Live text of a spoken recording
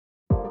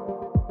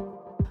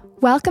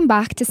Welcome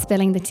back to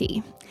Spilling the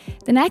Tea.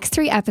 The next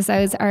 3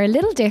 episodes are a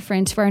little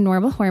different to our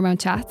normal hormone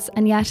chats,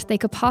 and yet they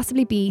could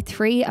possibly be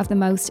 3 of the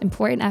most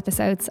important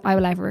episodes I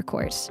will ever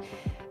record.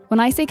 When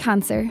I say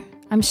cancer,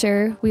 I'm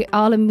sure we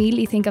all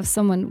immediately think of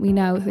someone we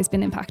know who's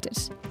been impacted.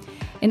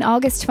 In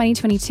August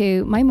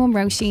 2022, my mum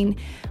Roisin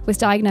was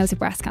diagnosed with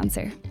breast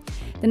cancer.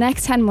 The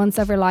next 10 months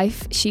of her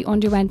life, she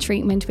underwent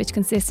treatment which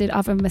consisted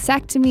of a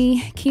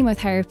mastectomy,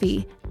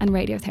 chemotherapy and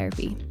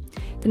radiotherapy.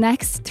 The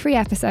next 3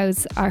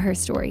 episodes are her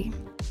story.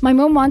 My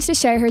mum wanted to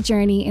share her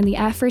journey in the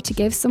effort to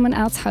give someone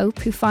else hope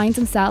who finds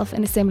himself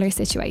in a similar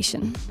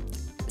situation.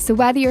 So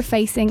whether you're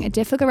facing a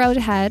difficult road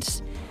ahead,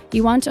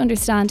 you want to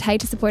understand how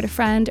to support a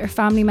friend or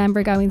family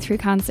member going through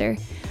cancer,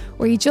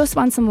 or you just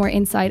want some more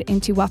insight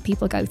into what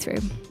people go through,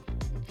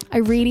 I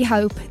really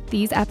hope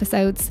these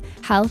episodes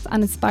help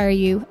and inspire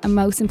you, and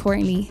most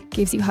importantly,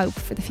 gives you hope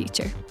for the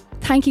future.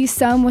 Thank you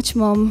so much,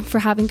 Mum, for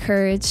having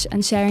courage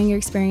and sharing your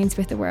experience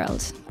with the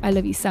world. I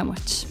love you so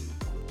much.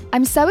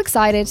 I'm so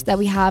excited that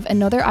we have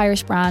another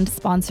Irish brand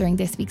sponsoring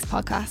this week's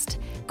podcast.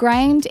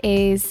 Ground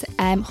is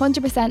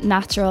 100%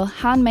 natural,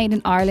 handmade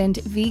in Ireland,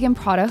 vegan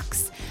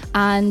products.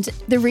 And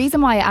the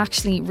reason why I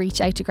actually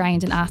reached out to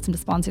Ground and asked them to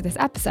sponsor this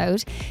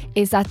episode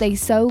is that they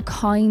so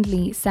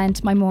kindly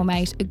sent my mum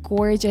out a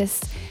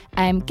gorgeous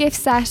gift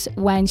set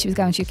when she was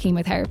going through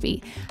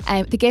chemotherapy.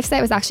 The gift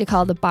set was actually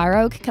called the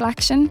Baroque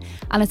Collection,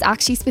 and it's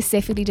actually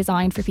specifically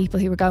designed for people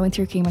who were going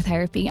through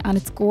chemotherapy, and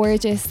it's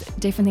gorgeous.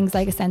 Different things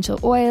like essential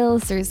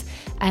oils, there's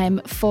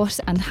foot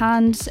and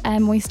hand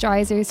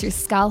moisturisers, there's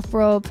scalp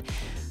rub.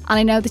 And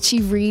I know that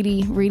she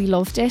really, really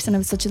loved it, and it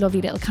was such a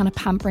lovely little kind of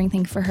pampering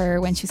thing for her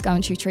when she was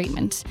going through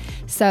treatment.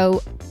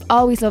 So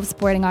always love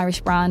supporting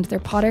Irish brand. Their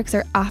products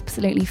are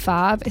absolutely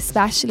fab,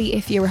 especially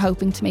if you were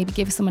hoping to maybe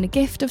give someone a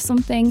gift of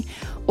something,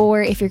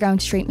 or if you're going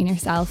to treatment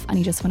yourself and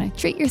you just want to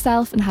treat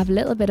yourself and have a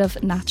little bit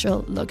of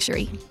natural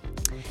luxury.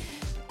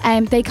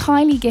 They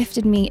kindly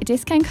gifted me a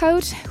discount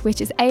code,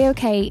 which is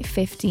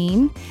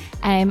AOK15,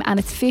 and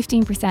it's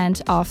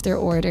 15% off their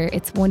order.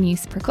 It's one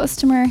use per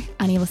customer,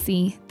 and you will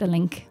see the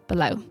link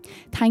below.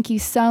 Thank you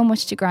so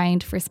much to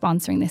Ground for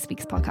sponsoring this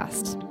week's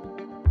podcast.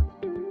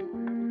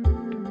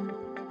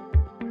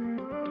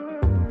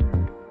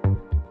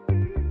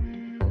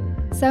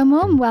 So,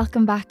 Mum,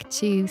 welcome back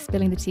to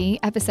Spilling the Tea,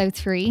 episode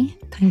 3.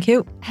 Thank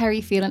you. How are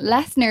you feeling?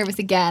 Less nervous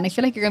again? I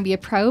feel like you're going to be a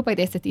pro by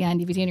this at the end.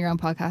 You'll be doing your own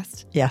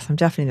podcast. Yes, I'm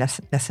definitely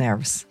less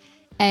nervous.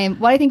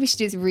 What I think we should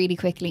do is really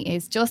quickly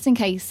is, just in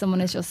case someone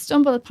has just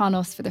stumbled upon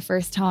us for the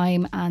first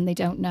time and they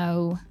don't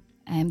know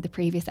the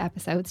previous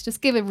episodes,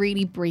 just give a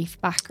really brief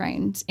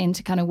background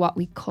into kind of what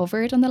we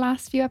covered on the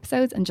last few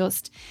episodes, and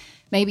just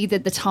maybe the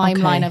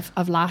timeline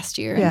of last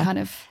year and kind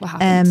of what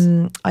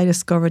happened. I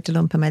discovered the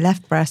lump in my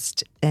left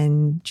breast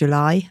in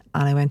July,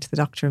 and I went to the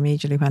doctor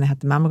immediately when I had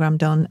the mammogram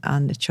done,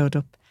 and it showed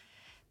up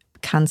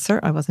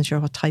cancer. I wasn't sure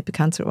what type of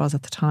cancer it was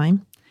at the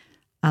time.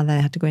 And then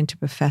I had to go into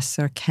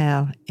Professor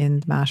Kell in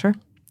the Mater,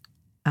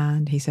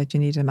 and he said, you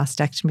need a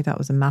mastectomy. That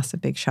was a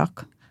massive big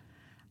shock.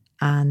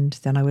 And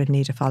then I would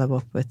need a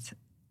follow-up with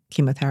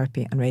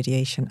chemotherapy and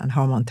radiation and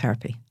hormone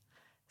therapy.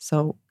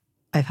 So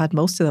I've had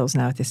most of those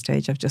now at this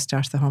stage. I've just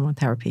started the hormone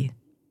therapy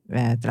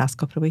the last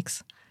couple of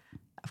weeks.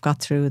 I've got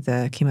through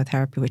the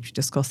chemotherapy, which we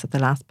discussed at the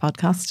last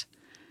podcast.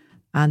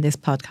 And this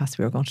podcast,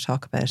 we were going to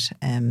talk about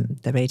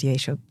the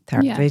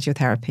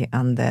radiotherapy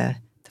and the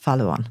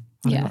follow-on.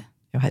 I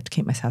had to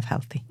keep myself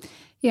healthy.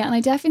 Yeah, and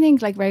I definitely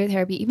think like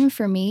radiotherapy, even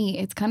for me,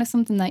 it's kind of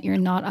something that you're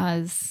not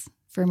as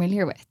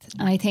familiar with.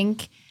 And I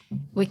think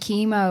with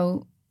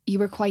chemo, you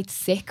were quite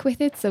sick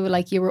with it. So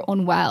like you were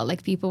unwell,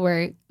 like people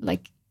were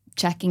like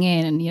checking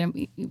in, and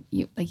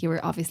you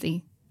were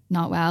obviously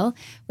not well.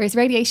 Whereas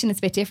radiation is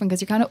a bit different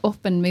because you're kind of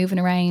up and moving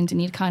around,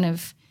 and you'd kind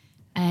of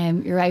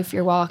you're out for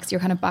your walks,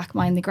 you're kind of back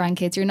minding the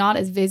grandkids. You're not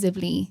as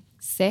visibly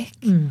sick,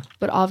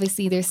 but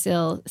obviously there's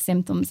still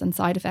symptoms and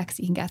side effects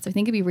you can get. So I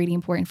think it'd be really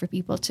important for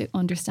people to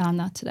understand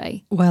that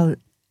today. Well,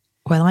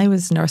 when I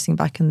was nursing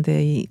back in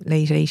the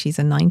late 80s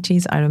and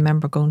 90s, I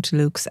remember going to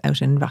Luke's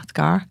out in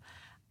Rathgar,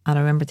 and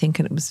I remember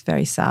thinking it was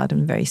very sad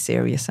and very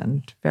serious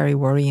and very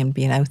worrying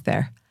being out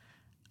there.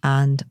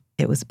 And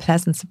it was a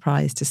pleasant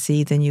surprise to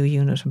see the new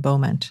unit in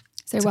Beaumont.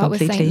 So what was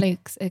St.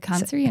 Luke's? A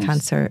cancer unit? A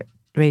cancer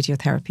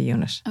radiotherapy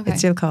unit. Okay. It's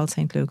still called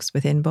St. Luke's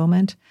within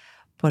Beaumont,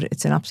 but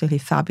it's an absolutely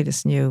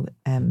fabulous new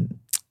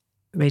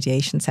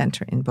radiation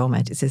centre in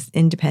Beaumont. It's this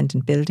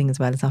independent building as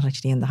well. It's not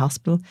actually in the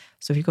hospital.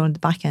 So if you go in the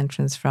back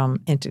entrance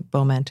into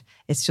Beaumont,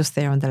 it's just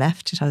there on the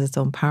left. It has its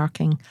own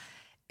parking.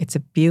 It's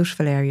a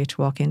beautiful area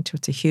to walk into.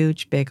 It's a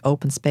huge, big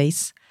open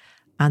space.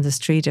 And there's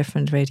 3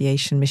 different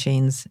radiation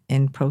machines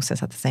in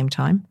process at the same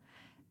time.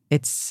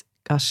 It's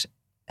got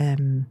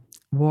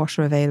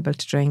water available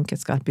to drink.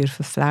 It's got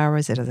beautiful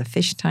flowers. It has a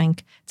fish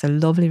tank. It's a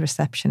lovely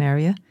reception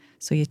area.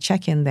 So you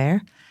check in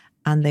there,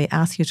 and they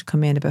ask you to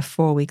come in about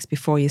 4 weeks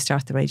before you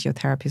start the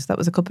radiotherapy. So that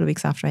was a couple of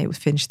weeks after I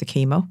finished the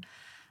chemo.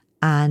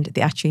 And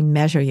they actually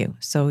measure you.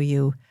 So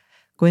you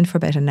go in for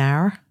about an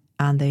hour,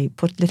 and they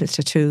put little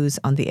tattoos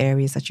on the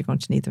areas that you're going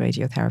to need the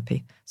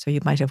radiotherapy. So you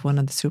might have one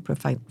on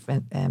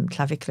the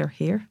clavicular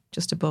here,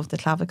 just above the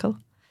clavicle.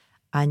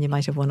 and you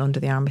might have one under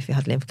the arm if you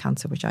had lymph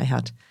cancer, which I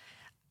had.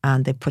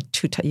 And they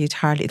put you'd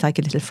hardly, it's like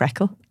a little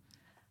freckle.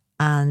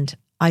 And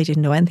I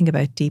didn't know anything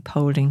about deep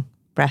holding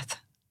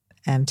breath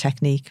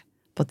technique,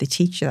 but they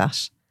teach you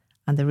that.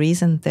 And the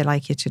reason they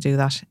like you to do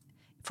that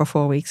for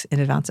 4 weeks in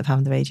advance of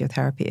having the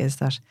radiotherapy is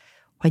that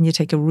when you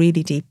take a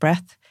really deep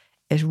breath,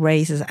 it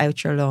raises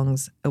out your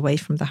lungs away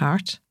from the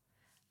heart.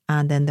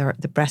 And then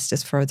the breast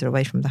is further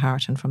away from the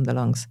heart and from the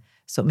lungs.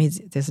 So it means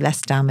there's less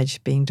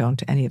damage being done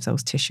to any of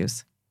those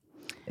tissues.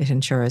 It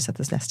ensures that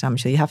there's less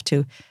damage. So you have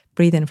to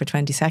breathe in for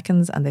 20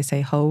 seconds and they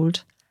say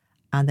hold,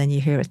 and then you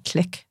hear it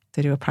click.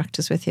 They do a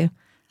practice with you,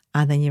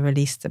 and then you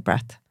release the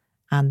breath.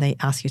 And they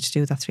ask you to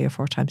do that 3 or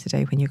 4 times a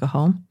day when you go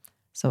home.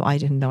 So I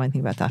didn't know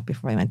anything about that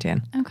before I went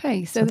in.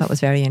 Okay. So that was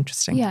very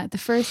interesting. Yeah. The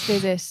first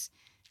visit,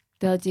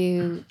 they'll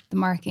do the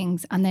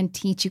markings and then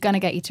teach you, going to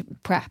get you to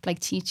prep, like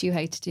teach you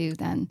how to do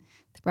then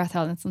the breath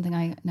hold. That's something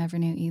I never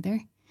knew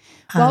either.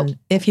 And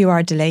if you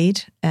are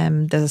delayed,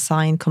 there's a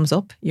sign comes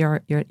up.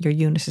 Your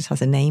unit just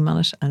has a name on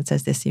it, and it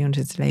says this unit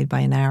is delayed by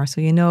an hour.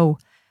 So you know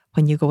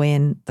when you go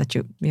in that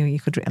you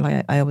could.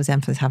 Like I always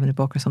emphasize having a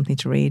book or something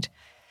to read,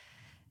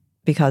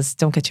 because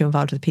don't get too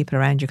involved with the people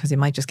around you, because you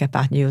might just get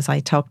bad news. I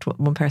talked to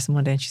one person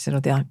one day and she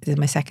said, this is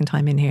my second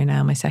time in here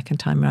now, my second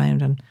time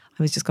around, and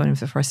I was just going in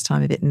for the first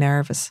time, a bit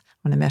nervous.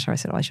 When I met her, I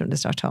said, I shouldn't have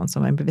started talking to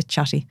someone. I'm a bit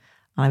chatty.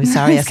 And I was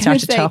sorry I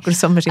started talking to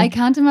somebody. I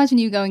can't imagine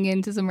you going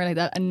into somewhere like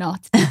that and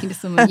not speaking to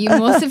someone. You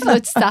must have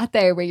just sat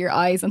there with your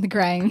eyes on the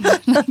ground,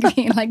 like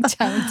being like,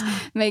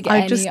 don't make any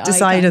eye contact. I just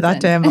decided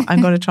that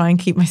I'm going to try and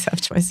keep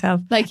myself to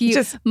myself. Like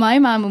my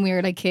mum, when we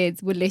were like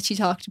kids, would literally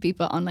talk to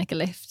people on like a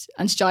lift,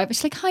 and she'd drive.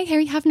 She's like, hi,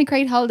 Harry, having a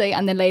great holiday.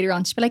 And then later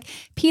on she'd be like,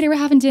 Peter, we're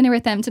having dinner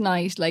with them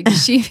tonight. Like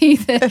she'd be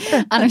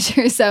and I'm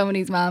sure so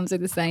many mums are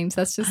the same.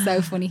 So that's just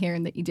so funny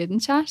hearing that you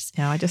didn't chat.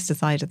 Yeah, I just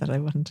decided that I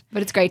wouldn't.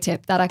 But it's a great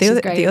tip. That actually is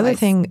great. The other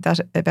thing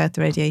about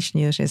the radiation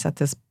unit is that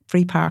there's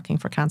free parking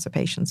for cancer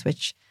patients,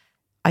 which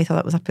I thought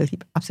that was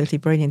absolutely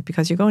brilliant,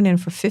 because you're going in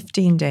for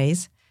 15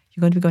 days.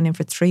 You're going to be going in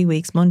for 3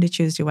 weeks, Monday,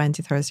 Tuesday,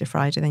 Wednesday, Thursday,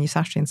 Friday, then you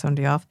Saturday and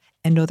Sunday off,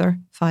 another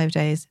 5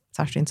 days,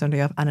 Saturday and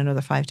Sunday off, and another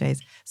 5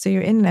 days. So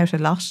you're in and out a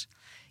lot.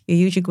 You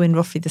usually go in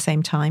roughly the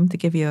same time. They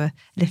give you a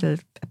little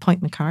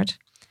appointment card.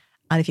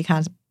 And if you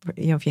can't,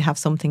 if you have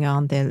something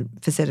on, they'll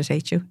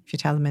facilitate you if you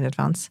tell them in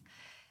advance.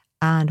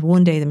 And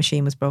one day the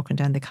machine was broken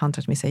down. They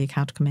contacted me, say you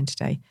can't come in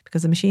today,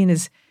 because the machine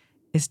is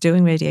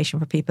doing radiation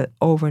for people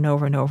over and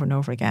over and over and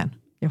over again.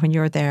 When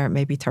you're there,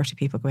 maybe 30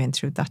 people go in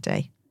through that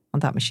day on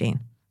that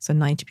machine. So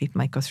 90 people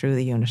might go through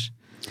the unit.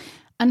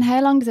 And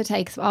how long does it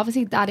take? So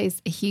obviously that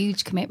is a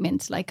huge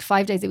commitment, like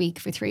 5 days a week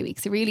for 3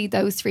 weeks. So really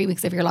those 3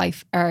 weeks of your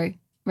life are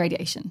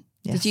radiation.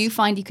 Yes. Did you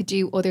find you could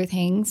do other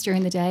things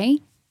during the day?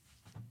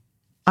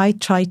 I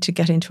tried to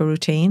get into a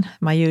routine,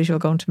 my usual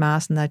going to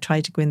mass, and I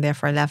tried to go in there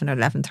for 11 or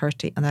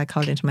 11:30, and then I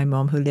called into my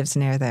mum who lives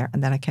near there,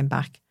 and then I came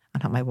back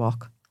and had my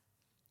walk.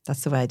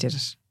 That's the way I did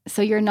it.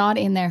 So you're not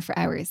in there for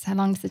hours. How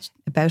long is it?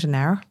 About an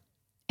hour.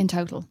 In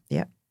total?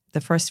 Yeah.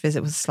 The first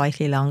visit was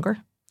slightly longer.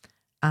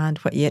 And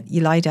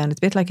you lie down, it's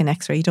a bit like an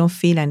x-ray. You don't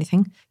feel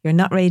anything. You're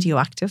not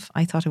radioactive.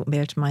 I thought I wouldn't be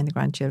able to mind the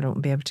grandchildren. I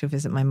wouldn't be able to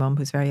visit my mum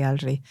who's very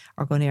elderly,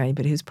 or go near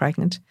anybody who's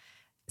pregnant.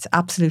 It's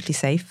absolutely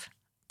safe.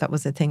 That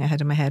was the thing I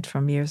had in my head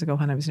from years ago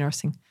when I was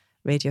nursing.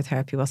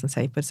 Radiotherapy wasn't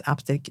safe, but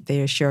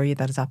they assure you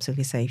that it's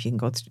absolutely safe. You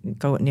can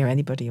go near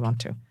anybody you want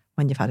to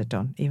when you've had it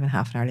done, even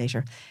half an hour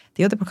later.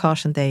 The other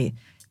precaution they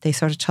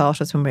sort of taught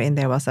us when we were in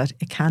there was that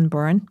it can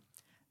burn.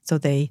 So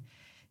they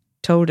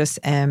told us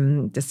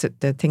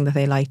the thing that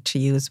they liked to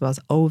use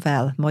was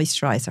Ovel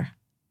moisturiser.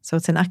 So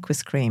it's an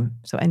aqueous cream.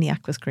 So any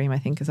aqueous cream I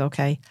think is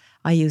okay.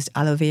 I used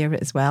aloe vera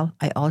as well.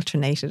 I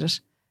alternated it.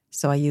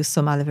 So I used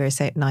some aloe vera,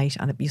 say, at night,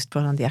 and I used to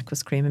put on the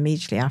aqueous cream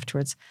immediately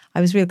afterwards. I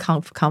was real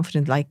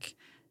confident, like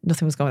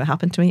nothing was going to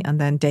happen to me. And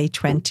then day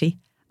 20,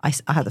 I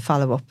had the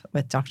follow-up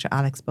with Dr.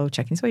 Alex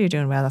Bocek. He said, you're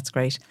doing well, that's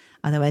great.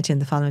 And I went in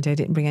the following day, I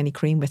didn't bring any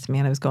cream with me,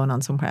 and I was going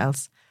on somewhere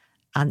else.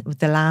 And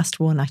the last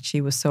one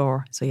actually was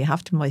sore. So you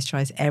have to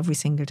moisturise every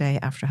single day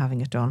after having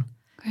it done.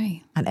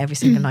 Great. And every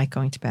single night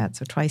going to bed.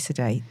 So twice a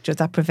day. Just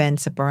that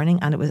prevents it burning.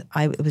 And it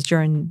was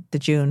during the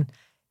June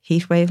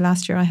heat wave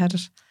last year I had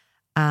it.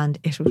 And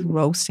it was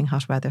roasting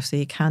hot weather. So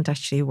you can't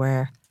actually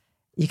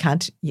you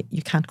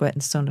can't go out in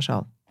the sun at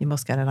all. You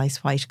must get a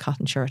nice white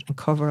cotton shirt and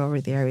cover over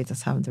the area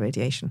that's having the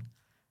radiation.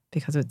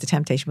 Because the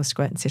temptation was to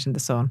go out and sit in the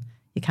sun.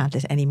 You can't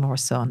let any more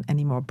sun,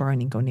 any more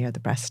burning go near the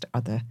breast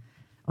or the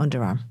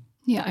underarm.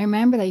 Yeah, I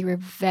remember that you were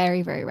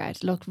very, very red.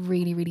 It looked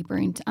really, really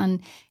burnt.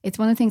 And it's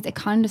one of the things that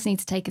kind of just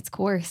needs to take its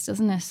course,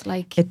 doesn't it?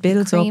 Like it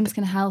builds up. Creams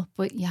can help,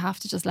 but you have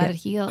to just let it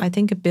heal. I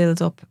think it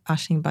builds up,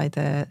 Aisling, by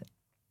the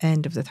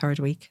end of the 3rd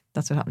week.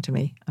 That's what happened to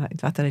me. I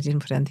thought that I didn't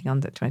put anything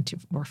on the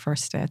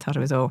 21st day. I thought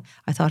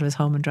it was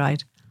home and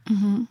dried.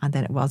 Mm-hmm. And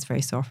then it was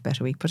very sore for about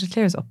a week, but it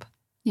clears up.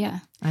 Yeah.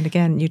 And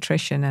again,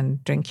 nutrition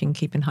and drinking,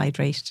 keeping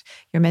hydrated.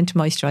 You're meant to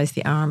moisturise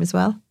the arm as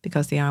well,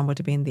 because the arm would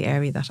have been the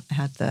area that I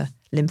had the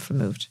lymph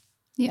removed.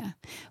 Yeah.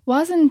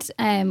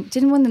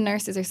 Didn't one of the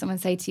nurses or someone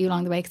say to you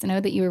along the way, because I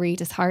know that you were really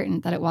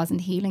disheartened that it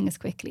wasn't healing as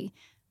quickly,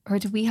 or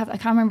did we have, I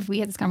can't remember if we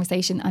had this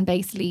conversation, and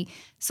basically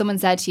someone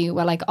said to you,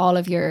 well, like all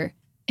of your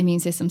immune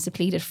system's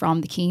depleted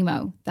from the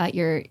chemo, that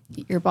your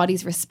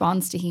body's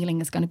response to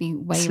healing is going to be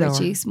way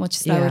reduced, much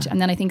slower. Yeah.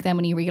 And then I think then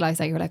when you realise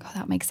that, you're like, oh,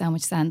 that makes so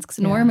much sense. Because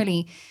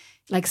normally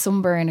like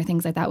sunburn or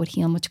things like that would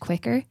heal much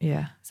quicker.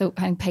 Yeah. So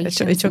kind of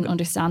patience and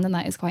understanding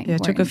that is quite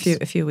important. It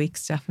took a few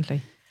weeks,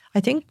 definitely. I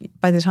think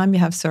by the time you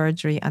have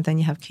surgery and then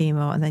you have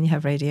chemo and then you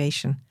have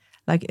radiation,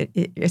 like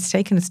it's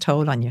taken its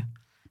toll on you.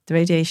 The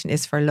radiation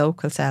is for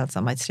local cells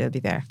that might still be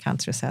there,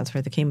 cancerous cells,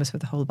 where the chemo is for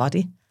the whole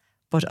body,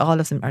 but all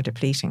of them are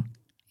depleting.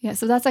 Yeah,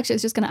 so that's actually, I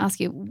was just going to ask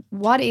you,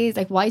 why do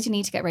you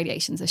need to get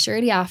radiation? So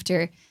surely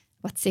after,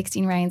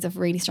 16 rounds of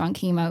really strong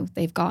chemo,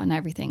 they've gotten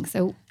everything.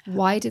 So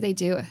why do they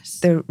do it?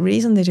 The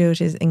reason they do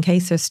it is in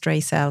case there's stray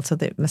cells. So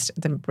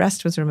the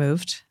breast was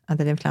removed and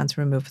the lymph glands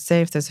were removed.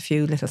 Say if there's a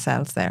few little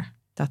cells there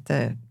that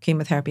the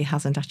chemotherapy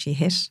hasn't actually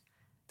hit,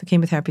 the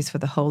chemotherapy is for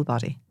the whole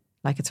body.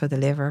 Like it's for the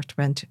liver, to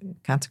prevent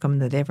cancer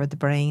coming in the liver, the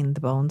brain,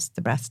 the bones,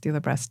 the breast, the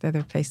other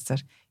places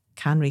that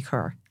can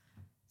recur.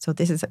 So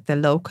this is the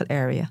local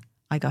area.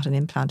 I got an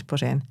implant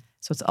put in.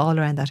 So it's all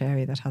around that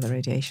area that had the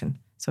radiation.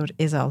 So it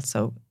is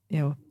also,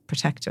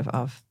 protective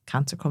of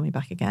cancer coming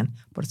back again.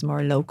 But it's more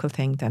a local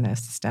thing than a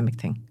systemic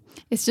thing.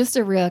 It's just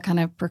a real kind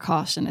of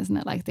precaution, isn't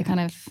it? Like they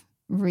kind of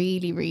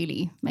really,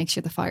 really make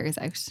sure the fire is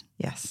out.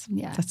 Yes.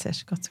 Yeah. That's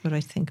it. That's what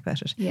I think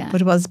about it. Yeah.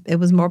 But it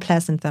was more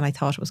pleasant than I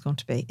thought it was going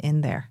to be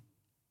in there.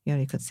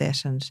 You could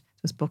sit and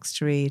there was books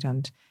to read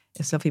and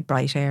it's a lovely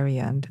bright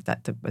area. And I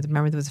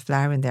remember there was a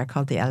flower in there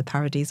called the El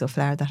Paradiso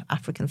flower, that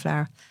African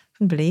flower. I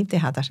couldn't believe they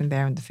had that in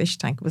there in the fish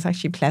tank. It was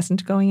actually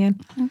pleasant going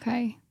in.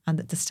 Okay. And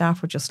the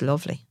staff were just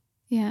lovely.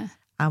 Yeah.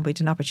 And we had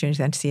an opportunity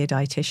then to see a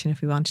dietitian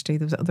if we wanted to.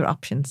 There was other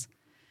options.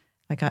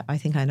 Like I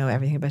think I know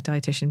everything about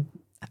dietitian.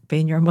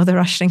 Being your mother,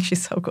 Aisling,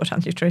 she's so good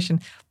on nutrition.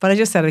 But I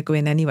just said I'd go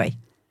in anyway.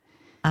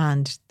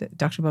 And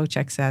Dr.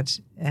 Bocek said,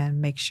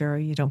 make sure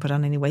you don't put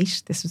on any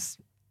weight. This was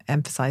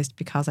emphasised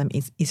because I'm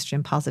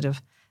estrogen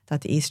positive,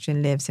 that the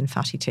estrogen lives in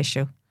fatty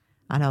tissue,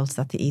 and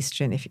also that the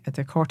estrogen,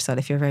 the cortisol,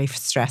 if you're very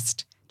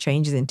stressed,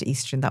 changes into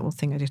estrogen. That was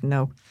thing I didn't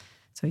know.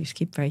 So you just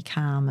keep very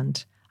calm.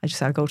 And I just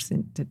said, I'll go to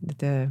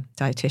the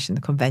dietitian,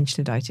 the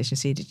conventional dietitian,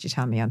 see, did you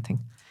tell me anything?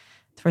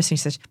 The first thing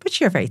she said, but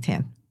you're very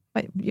thin.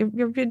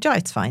 Your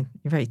diet's fine.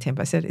 You're very thin.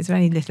 But I said, is there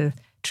any little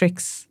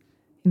tricks?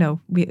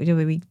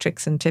 We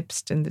tricks and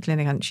tips in the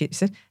clinic. And she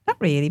said, not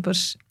really,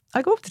 but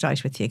I'll go up the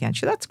diet with you again.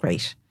 Sure, that's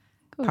great.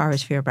 Good.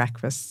 Porridge for your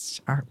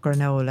breakfast, or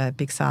granola,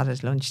 big salad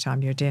at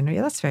lunchtime, your dinner.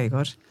 Yeah, that's very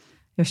good.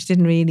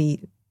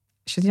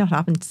 She's not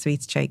having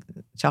sweets,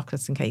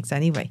 chocolates and cakes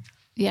anyway.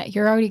 Yeah,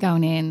 you're already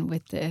going in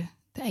with the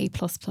A++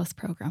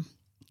 program.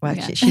 Well,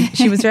 yeah.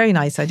 she was very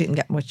nice. I didn't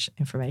get much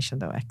information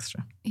though,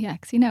 extra. Yeah,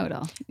 because you know it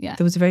all. Yeah.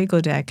 There was a very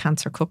good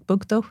cancer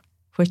cookbook though,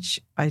 which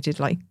I did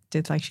like.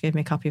 She gave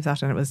me a copy of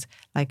that, and it was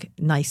like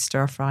nice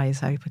stir fries,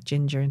 how you put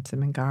ginger into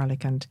them and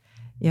garlic, and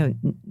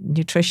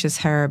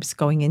nutritious herbs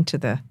going into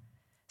the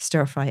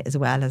stir fry as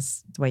well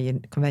as the way you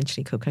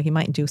conventionally cook. Like you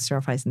mightn't do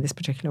stir fries in this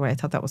particular way. I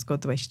thought that was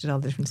good, the way she did all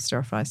the different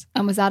stir fries.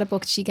 And was that a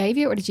book she gave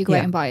you, or did you go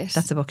out and buy it?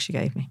 That's a book she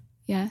gave me.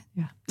 Yeah.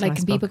 Yeah. Like,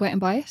 can people go out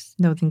and buy it?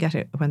 No, they can get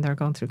it when they're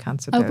going through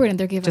cancer. Oh, brilliant.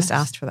 They're giving just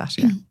asked for that.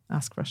 Yeah.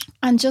 Ask for it.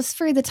 And just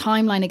for the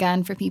timeline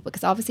again for people,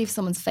 because obviously if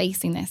someone's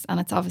facing this and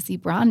it's obviously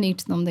brand new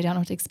to them, they don't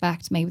know what to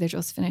expect. Maybe they're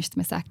just finished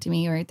the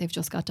mastectomy or they've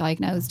just got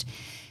diagnosed.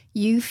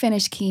 You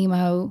finished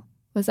chemo.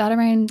 Was that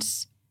around?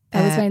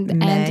 That was around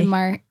the end of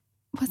March.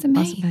 Was it May?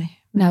 Was it May?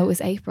 No, it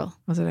was April.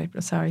 Was it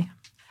April? Sorry.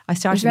 I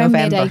started in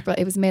November. Mid-April.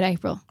 It was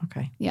mid-April.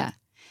 Okay. Yeah.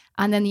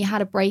 And then you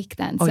had a break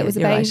then. So it was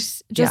about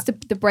just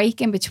the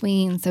break in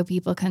between, so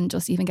people can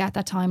just even get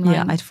that timeline.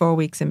 Yeah, I had 4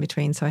 weeks in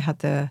between. So I had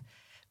the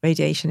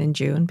radiation in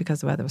June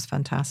because the weather was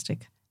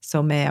fantastic.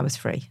 So May I was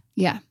free.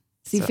 Yeah.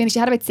 So you finished,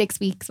 you had about 6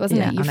 weeks,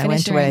 wasn't it? And I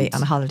went away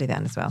on a holiday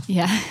then as well.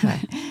 Yeah.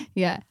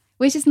 Yeah.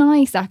 Which is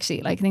nice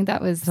actually. Like I think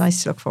that was... It's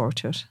nice to look forward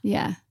to it.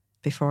 Yeah.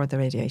 Before the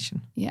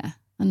radiation. Yeah.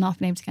 And not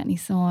being able to get any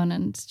sun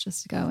and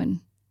just to go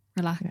and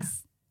relax. Yeah.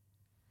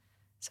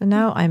 So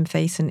now I'm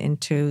facing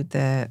into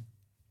the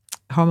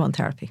hormone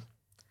therapy.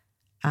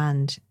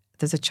 And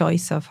there's a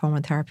choice of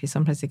hormone therapy.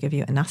 Sometimes they give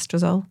you an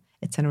anastrozole.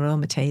 It's an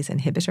aromatase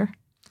inhibitor.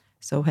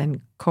 So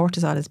when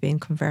cortisol is being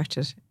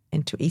converted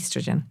into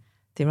estrogen,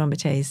 the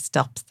aromatase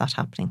stops that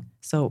happening.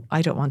 So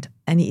I don't want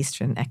any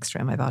estrogen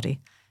extra in my body.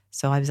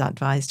 So I was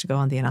advised to go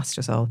on the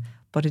anastrozole,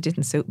 but it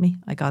didn't suit me.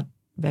 I got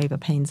variable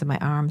pains in my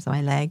arms and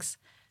my legs.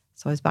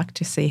 So I was back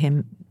to see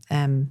him,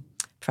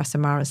 Professor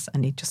Morris,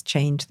 and he just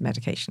changed the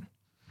medication.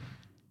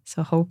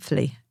 So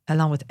hopefully,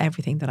 along with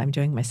everything that I'm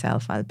doing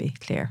myself, I'll be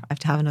clear. I have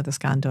to have another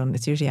scan done.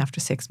 It's usually after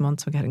 6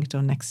 months. We're getting it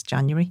done next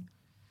January.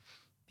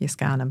 Be a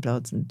scan and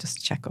bloods and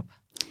just check up.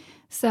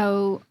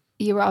 So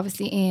you were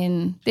obviously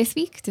in this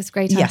week. This is a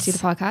great time to do the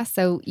podcast.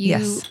 So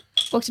you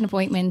booked an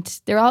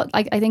appointment. They're all,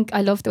 I think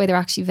I love the way they're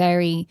actually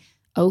very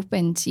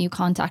open to you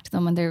contact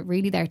them, and they're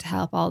really there to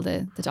help all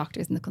the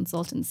doctors and the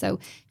consultants. So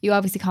you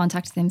obviously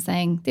contacted them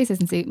saying, this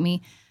isn't suiting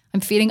me. I'm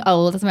feeling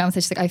old. That's my mom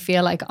said. She's like, I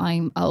feel like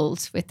I'm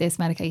old with this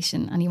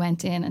medication. And you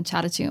went in and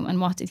chatted to him.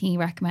 And what did he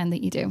recommend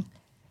that you do?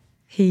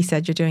 He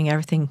said, you're doing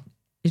everything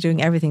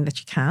that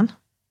you can.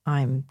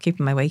 I'm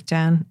keeping my weight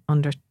down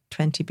under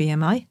 20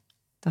 BMI.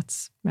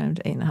 That's around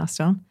 8.5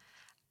 stone.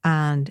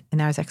 And an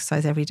hour's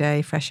exercise every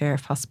day, fresh air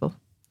if possible.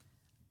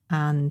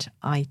 And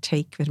I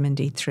take vitamin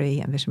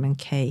D3 and vitamin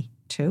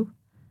K2.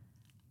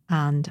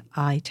 And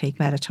I take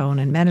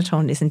melatonin.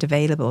 Melatonin isn't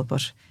available,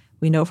 but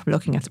we know from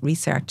looking at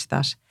research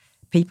that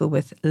people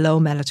with low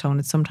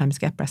melatonin sometimes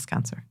get breast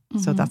cancer.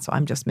 So that's what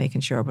I'm just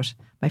making sure. But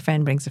my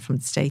friend brings it from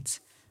the States.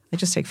 I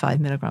just take 5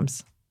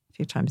 milligrams a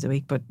few times a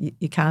week, but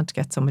you can't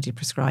get somebody to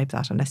prescribe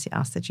that unless you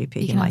ask the GP.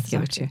 He might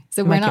give it to you.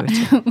 So we're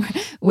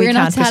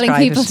not telling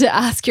people to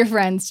ask your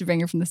friends to bring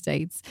her from the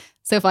States.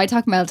 So if I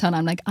talk melatonin,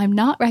 I'm like, I'm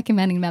not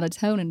recommending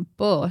melatonin,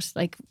 but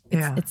like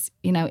it's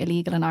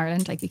illegal in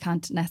Ireland. Like we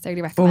can't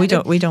necessarily recommend.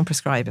 Well, we don't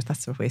prescribe it.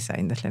 That's what we say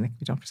in the clinic.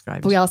 We don't prescribe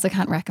it. But we also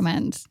can't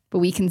recommend. But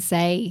we can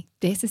say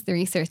this is the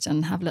research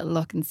and have a little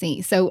look and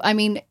see. So I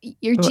mean,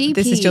 your GP.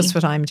 This is just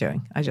what I'm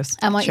doing. I just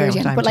and what share you're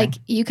doing. what I'm But doing. like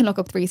you can look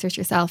up the research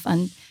yourself,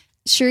 and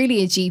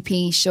surely a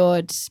GP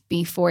should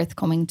be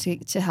forthcoming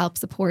to help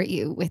support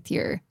you with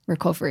your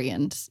recovery.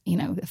 And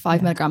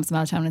 5 milligrams of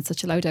melatonin is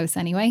such a low dose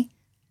anyway.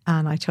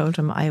 And I told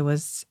him I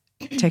was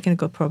taking a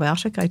good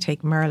probiotic. I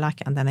take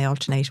Miralac and then I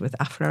alternate with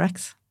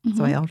Aflorex.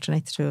 So I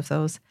alternate the two of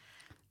those.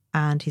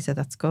 And he said,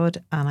 that's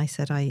good. And I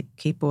said, I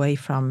keep away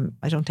from,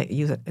 I don't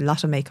use a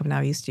lot of makeup now.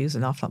 I used to use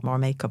an awful lot more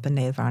makeup and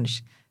nail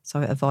varnish.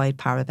 So I avoid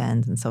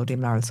parabens and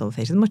sodium lauryl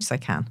sulfate as much as I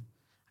can.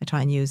 I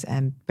try and use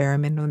bare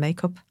mineral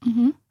makeup.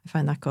 I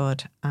find that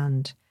good.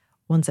 And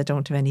ones that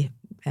don't have any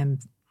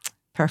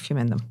perfume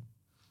in them.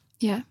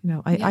 Yeah.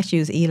 I actually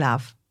use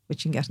Elav,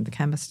 which you can get in the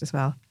chemist as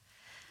well.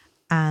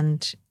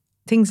 And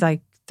things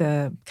like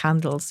the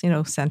candles,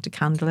 scented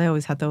candle. I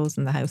always had those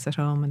in the house at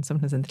home and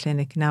sometimes in the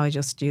clinic. Now I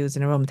just use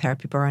an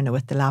aromatherapy burner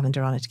with the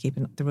lavender on it to keep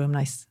the room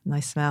nice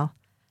smell.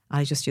 And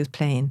I just use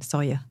plain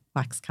soya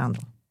wax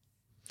candle.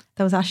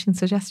 That was Ashling's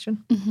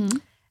suggestion.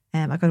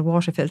 I got a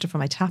water filter for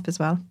my tap as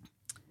well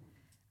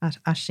at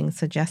Ashling's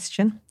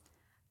suggestion.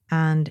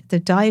 And the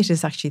diet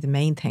is actually the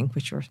main thing,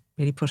 which we're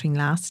really putting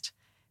last.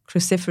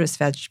 Cruciferous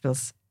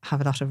vegetables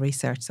have a lot of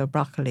research. So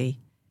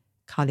broccoli,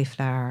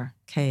 cauliflower,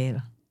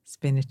 kale,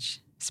 spinach,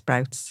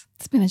 sprouts.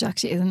 Spinach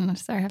actually isn't it?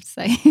 Sorry, I have to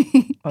say.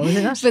 Oh, is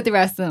it not? But the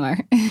rest of them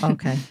are.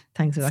 Okay,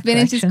 thanks for that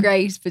Spinach correction. is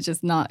great, but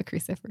just not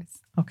cruciferous.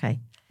 Okay.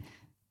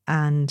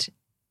 And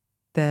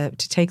to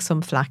take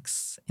some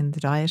flax in the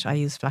diet, I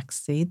use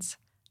flax seeds,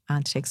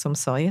 and to take some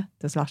soya.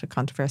 There's a lot of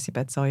controversy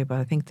about soya, but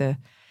I think the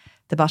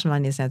bottom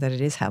line is now that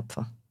it is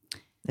helpful.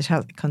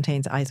 It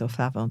contains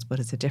isoflavones, but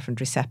it's a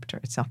different receptor.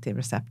 It's not the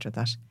receptor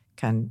that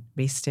can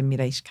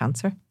re-stimulate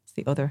cancer. It's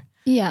the other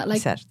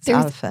receptor. It's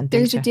alpha and beta.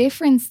 There's a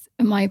difference,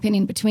 in my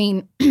opinion,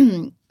 between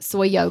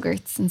soy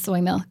yogurts and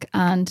soy milk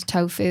and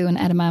tofu and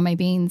edamame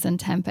beans and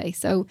tempeh.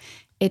 So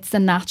it's the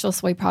natural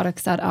soy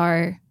products that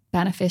are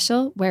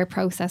beneficial, where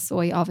processed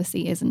soy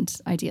obviously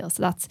isn't ideal.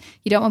 So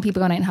you don't want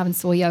people going out and having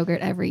soy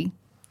yogurt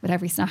with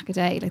every snack a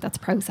day. Like that's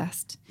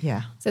processed.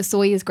 Yeah. So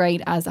soy is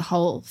great as a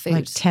whole food.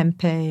 Like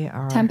tempeh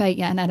or... Tempeh,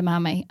 yeah, and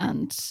edamame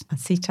and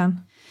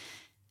seitan.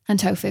 And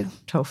tofu.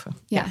 Tofu.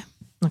 Yeah.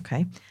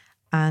 Okay.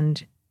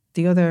 And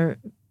the other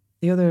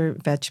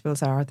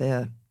vegetables are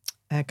the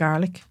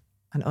garlic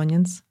and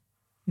onions.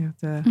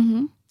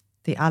 The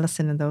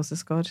allicin in those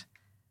is good.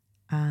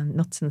 And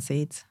nuts and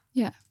seeds.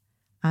 Yeah.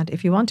 And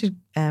if you want to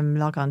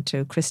log on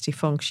to Christy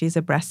Funk, she's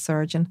a breast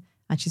surgeon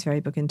and she's very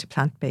big into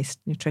plant-based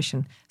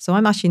nutrition. So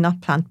I'm actually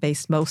not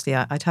plant-based mostly.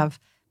 I'd have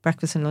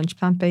breakfast and lunch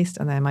plant-based,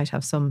 and then I might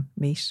have some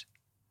meat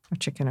or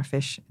chicken or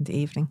fish in the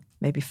evening,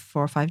 maybe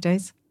 4 or 5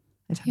 days.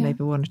 I'd have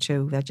maybe 1 or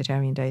 2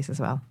 vegetarian days as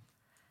well.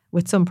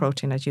 With some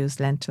protein, I'd use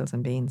lentils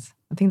and beans.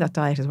 I think that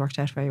diet has worked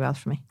out very well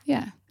for me.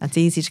 Yeah. And it's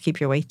easy to keep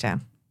your weight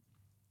down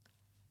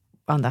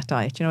on that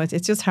diet.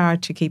 It's just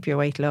hard to keep your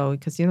weight low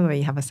because the way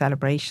you have a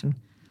celebration,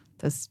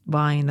 there's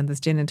wine and there's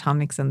gin and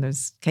tonics and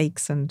there's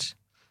cakes and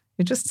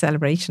you're just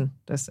celebration.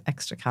 There's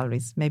extra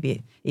calories.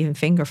 Maybe even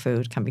finger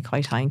food can be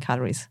quite high in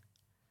calories.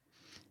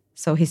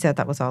 So he said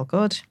that was all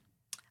good.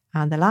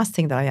 And the last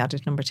thing that I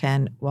added, number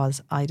 10,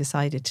 was I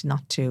decided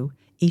not to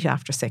eat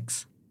after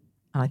 6.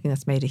 And I think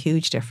that's made a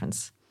huge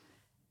difference.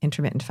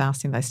 Intermittent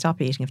fasting, I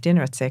stop eating. If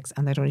dinner at 6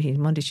 and I don't eat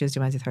Monday, Tuesday,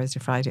 Wednesday, Thursday,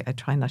 Friday, I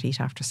try not to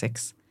eat after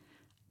 6.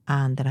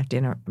 And then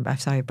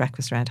I've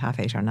breakfast around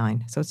 8:30 or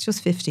 9. So it's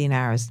just 15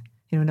 hours.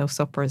 No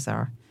suppers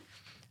or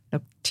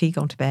no tea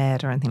going to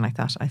bed or anything like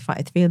that. I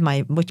feel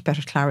my much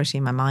better clarity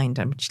in my mind.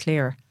 I'm much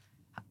clearer.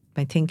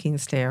 My thinking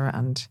is clearer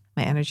and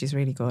my energy is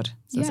really good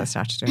since I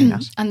started doing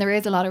that. And there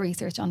is a lot of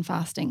research on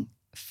fasting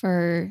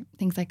for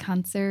things like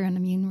cancer and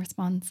immune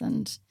response,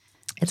 and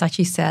it's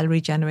actually cell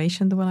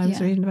regeneration, the one I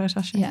was reading about,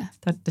 actually. Yeah.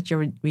 That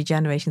your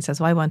regeneration cells.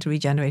 So I want to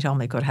regenerate all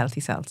my good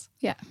healthy cells.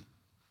 Yeah.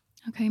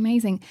 Okay,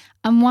 amazing.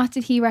 And what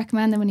did he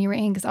recommend then when you were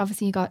in? Because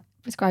obviously you got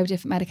prescribed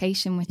different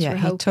medication, which you're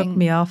hoping... he took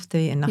me off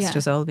the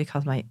anastrozole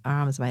because my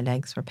arms, my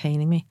legs were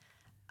paining me.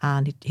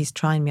 And he's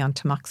trying me on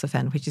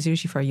tamoxifen, which is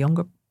usually for a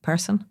younger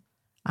person.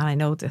 And I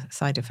know the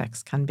side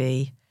effects can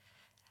be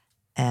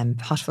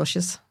hot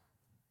flushes.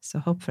 So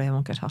hopefully I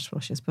won't get hot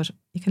flushes, but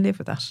you can live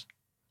with that.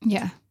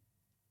 Yeah.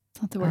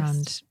 It's not the worst.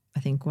 And I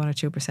think 1 or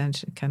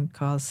 2% it can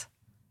cause,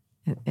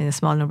 in a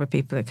small number of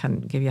people, it can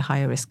give you a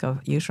higher risk of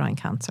uterine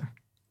cancer.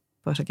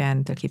 But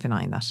again, they'll keep an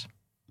eye on that.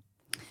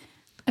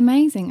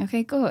 Amazing.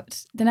 Okay, good.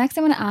 The next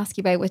thing I want to ask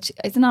you about, which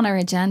isn't on our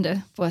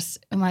agenda, but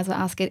I might as well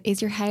ask it,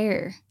 is your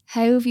hair.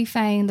 How have you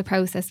found the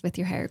process with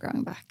your hair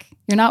growing back?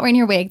 You're not wearing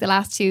your wig. The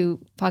last 2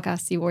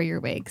 podcasts you wore your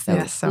wig. So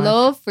yes,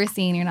 love for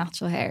seeing your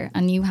natural hair.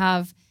 And you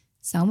have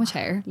so much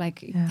hair,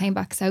 like it came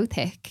back so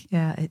thick.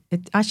 Yeah,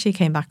 it actually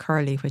came back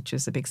curly, which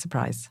was a big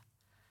surprise.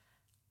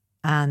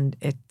 And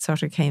it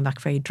sort of came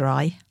back very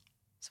dry,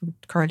 so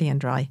curly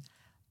and dry.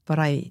 But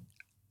I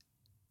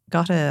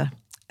got a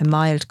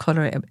mild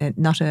colour,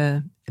 not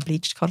a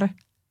bleached colour.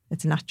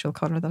 It's a natural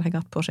colour that I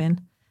got put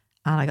in.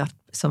 And I got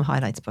some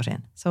highlights put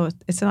in. So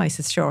it's nice,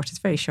 it's short, it's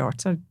very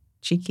short, so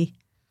cheeky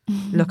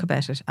look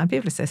about it. And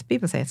people say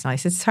it's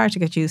nice. It's hard to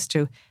get used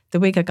to. The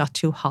wig, I got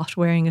too hot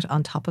wearing it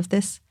on top of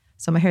this.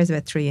 So my hair is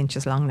about 3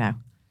 inches long now.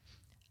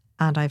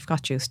 And I've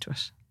got used to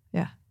it.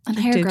 Yeah. And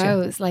hair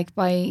grows like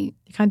by.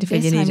 You kind of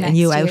feel you need a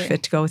new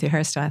outfit to go with your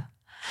hairstyle.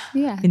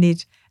 Yeah. You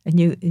need a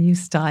new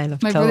style of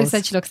clothes. My brother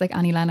said she looks like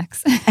Annie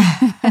Lennox.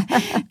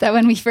 That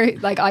when we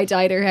first, like, I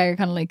dyed her hair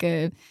kind of like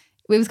it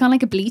was kind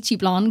of like a bleachy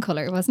blonde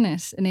colour, wasn't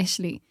it,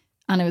 initially?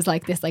 And it was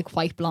like this like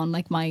white blonde,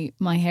 like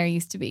my hair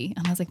used to be.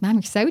 And I was like, man,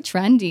 you're so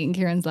trendy. And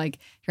Kieran's like,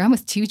 you're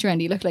almost too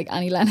trendy. You look like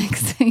Annie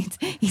Lennox.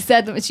 He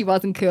said that she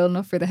wasn't cool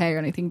enough for the hair.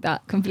 And I think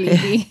that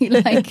completely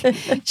like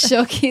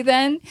shook you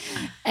then.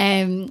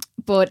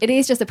 But it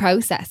is just a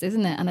process,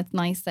 isn't it? And it's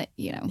nice that,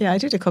 you know. Yeah, I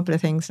did a couple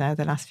of things now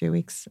the last few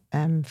weeks.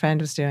 A friend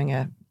was doing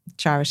a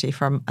charity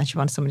and she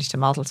wanted somebody to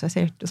model. So I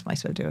said, just might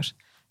as well do it.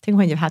 I think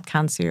when you've had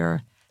cancer,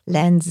 your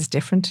lens is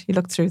different. You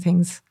look through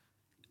things.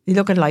 You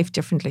look at life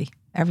differently.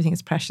 Everything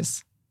is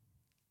precious.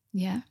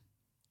 Yeah.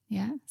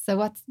 Yeah. So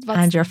what's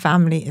and your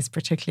family is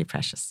particularly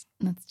precious.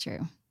 That's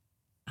true.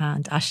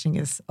 And Aisling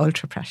is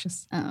ultra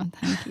precious. Oh,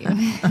 thank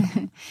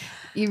you.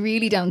 You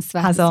really don't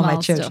sweat as the all small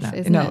my children stuff,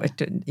 know.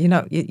 isn't it?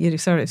 You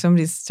sort of, if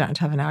somebody's starting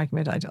to have an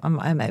argument, I'm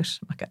out.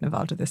 I'm not getting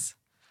involved with this.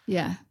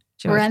 Yeah.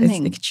 Do you or know,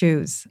 anything. You can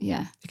choose.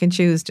 Yeah. You can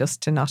choose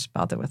just to not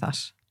bother with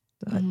that.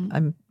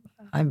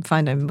 I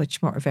find I'm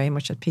very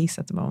much at peace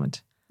at the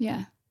moment.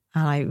 Yeah.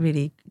 And I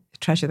really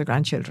treasure the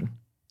grandchildren.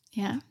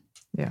 Yeah.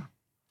 Yeah.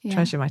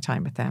 Treasure my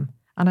time with them.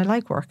 And I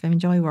like work. I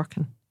enjoy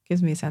working. It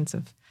gives me a sense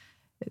of,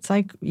 it's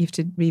like you have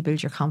to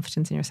rebuild your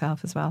confidence in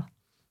yourself as well.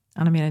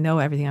 And I mean, I know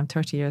everything. I'm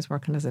 30 years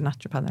working as a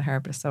naturopath and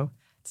herbalist, so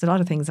it's a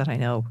lot of things that I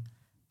know.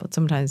 But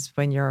sometimes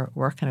when you're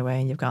working away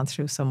and you've gone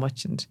through so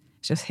much and it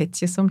just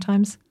hits you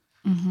sometimes.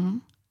 Mm-hmm.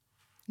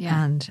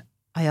 Yeah. And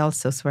I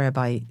also swear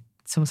by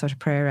some sort of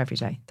prayer every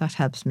day. That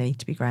helps me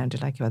to be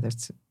grounded, like whether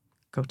it's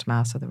go to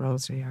Mass or the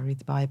Rosary or read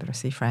the Bible or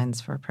see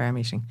friends for a prayer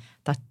meeting.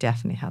 That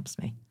definitely helps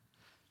me.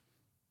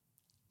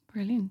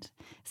 Brilliant.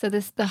 So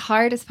the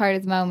hardest part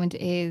of the moment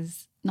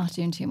is not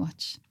doing too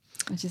much,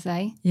 would you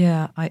say?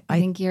 Yeah. I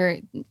think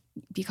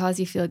because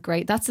you feel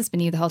great, that's just been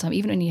you the whole time.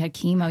 Even when you had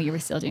chemo, you were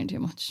still doing too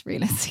much,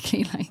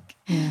 realistically. Like.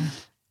 Yeah.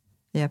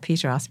 Yeah,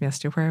 Peter asked me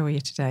yesterday, where were you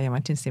today? I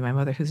went in to see my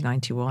mother, who's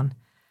 91.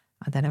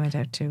 And then I went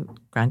out to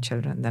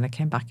grandchildren. And then I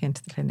came back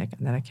into the clinic.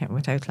 And then I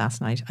went out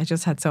last night. I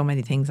just had so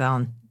many things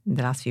on in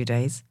the last few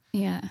days.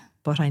 Yeah.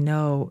 But I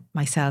know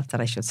myself that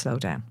I should slow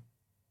down.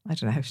 I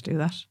don't know how to do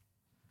that.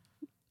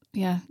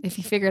 Yeah, if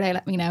you figure it out,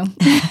 let me know.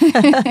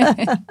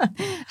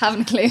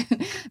 Haven't a clue.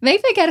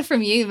 Maybe I get it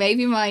from you.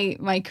 Maybe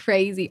my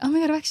crazy, oh my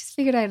God, I've actually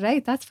figured it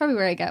out. That's probably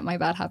where I get my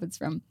bad habits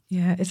from.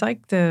 Yeah, it's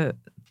like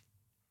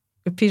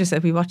Peter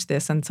said, we watch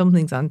this and some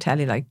things on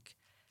telly, like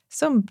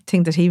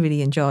something that he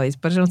really enjoys,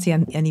 but I don't see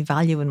any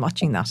value in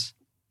watching that.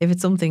 If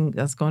it's something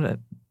that's going to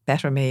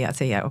better me, I'd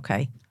say, yeah,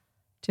 okay.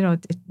 Do you know,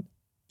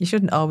 you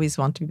shouldn't always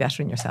want to be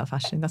bettering yourself,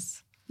 Aisling.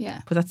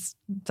 But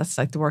that's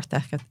like the worst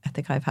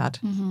ethic I've had.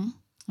 Mm-hmm.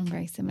 I'm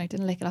very similar. I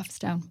didn't lick it off a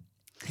stone.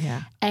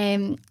 Yeah.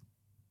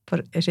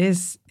 But it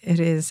is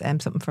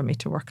something for me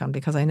to work on,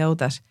 because I know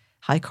that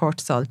high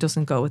cortisol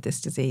doesn't go with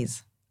this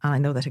disease, and I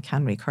know that it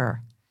can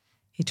recur.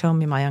 He told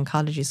me my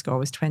oncology score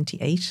was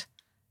 28.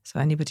 So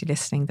anybody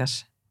listening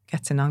that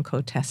gets an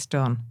oncode test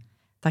done,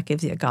 that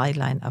gives you a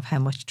guideline of how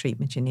much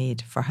treatment you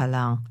need for how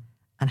long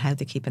and how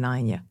they keep an eye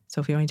on you.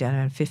 So if you're only down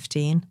around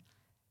 15,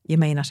 you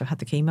may not have had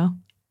the chemo.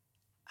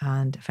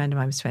 And a friend of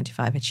mine was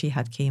 25 and she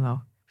had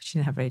chemo, but she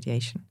didn't have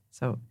radiation.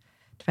 So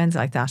it depends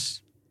like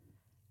that.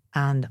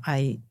 And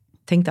I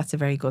think that's a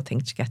very good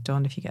thing to get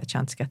done if you get a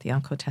chance to get the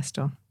oncode test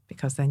done,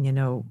 because then you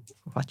know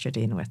what you're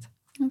dealing with.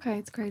 Okay,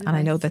 it's great. And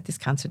I know that this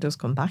cancer does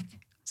come back.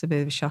 It's a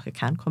bit of a shock, it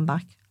can come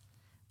back.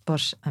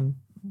 But I'm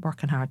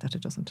working hard that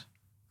it doesn't.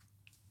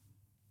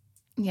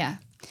 Yeah.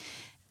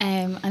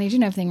 And you're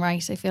doing everything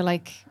right. I feel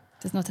like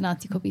there's nothing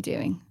else you could be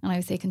doing. And I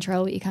would say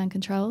control what you can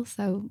control.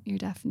 So you're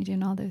definitely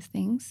doing all those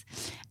things.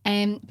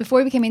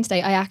 Before we came in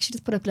today, I actually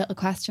just put up a little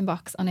question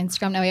box on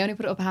Instagram. Now, I only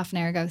put it up a half an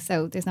hour ago,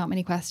 so there's not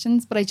many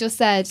questions. But I just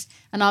said,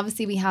 and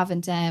obviously we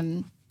haven't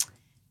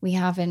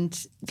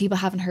people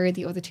haven't heard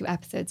the other 2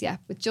 episodes yet,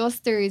 but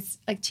just there's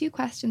like 2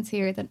 questions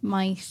here that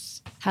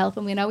might help.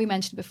 And we know we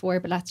mentioned before,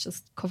 but let's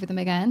just cover them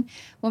again.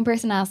 One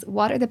person asked,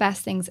 what are the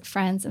best things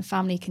friends and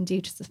family can do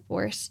to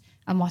support,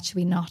 and what should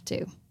we not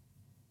do?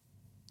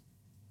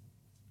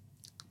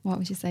 What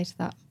would you say to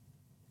that?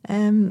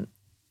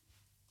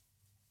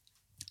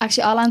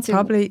 Actually, I'll answer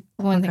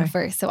one thing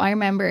first. So I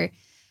remember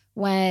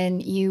when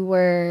you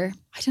were,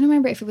 I don't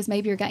remember if it was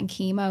maybe you were getting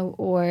chemo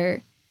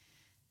or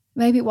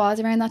maybe it was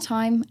around that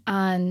time,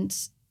 and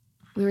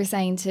we were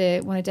saying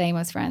to one of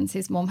Damo's friends,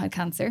 his mum had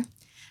cancer,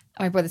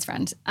 my brother's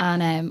friend,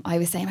 and I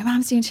was saying, my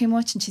mom's doing too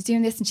much and she's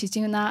doing this and she's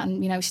doing that,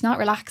 and she's not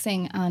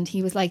relaxing. And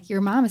he was like,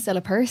 your mom is still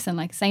a person,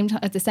 like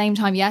at the same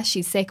time, yes,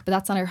 she's sick, but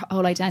that's not her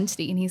whole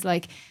identity. And he's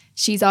like,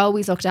 she's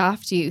always looked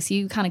after you, so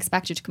you can't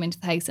expect her to come into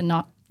the house and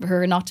not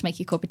to make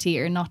you a cup of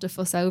tea or not to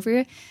fuss over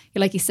you.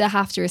 You're like, you still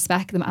have to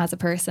respect them as a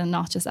person,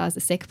 not just as a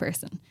sick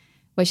person,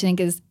 which I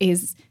think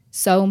is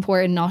so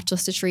important, not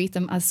just to treat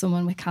them as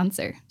someone with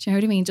cancer. Do you know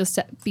what I mean? Just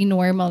to be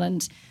normal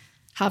and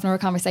have normal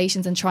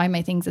conversations and try and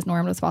make things as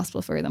normal as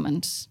possible for them.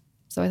 And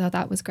so I thought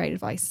that was great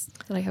advice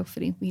that I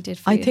hopefully we did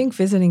for you. I think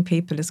visiting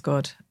people is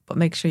good, but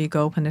make sure you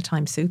go when the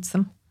time suits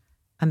them,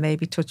 and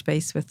maybe touch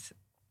base with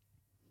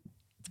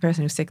the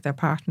person who's sick, their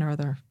partner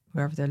or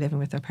whoever they're living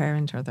with, their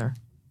parent or their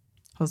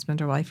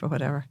husband or wife or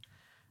whatever,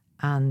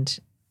 and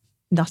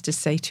not to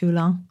stay too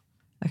long.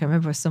 Like I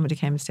remember somebody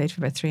came and stayed for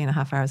about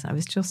 3.5 hours, and I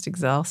was just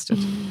exhausted.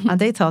 And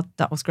they thought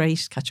that was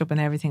great, catch up on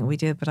everything we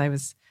did, but I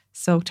was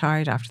so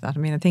tired after that. I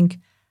mean, I think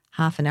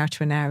half an hour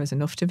to an hour is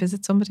enough to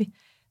visit somebody.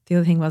 The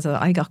other thing was that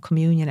I got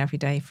communion every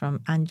day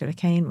from Angela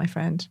Kane, my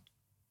friend.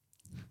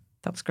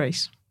 That was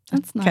great.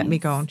 That's nice. Kept me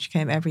going. She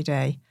came every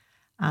day.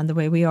 And the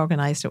way we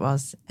organised it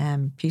was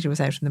Peter was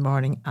out in the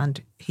morning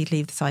and he'd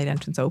leave the side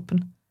entrance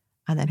open.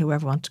 And then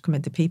whoever wanted to come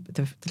in,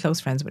 the close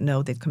friends would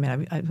know they'd come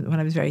in. When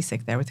I was very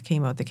sick there with the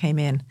chemo, they came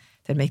in,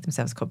 they'd make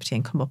themselves a cup of tea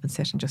and come up and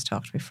sit and just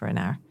talk to me for an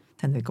hour.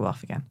 Then they'd go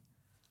off again.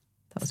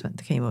 That was when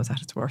the chemo was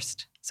at its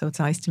worst. So it's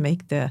nice to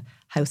make the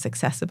house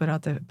accessible or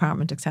the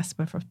apartment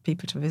accessible for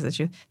people to visit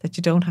you, that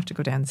you don't have to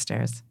go down the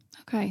stairs.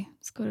 Okay,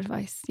 it's good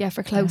advice. Yeah,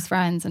 for close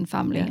friends and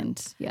family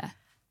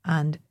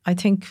And I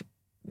think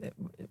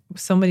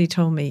somebody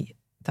told me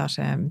that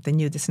they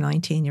knew this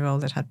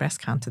 19-year-old that had breast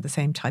cancer, the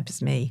same type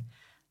as me,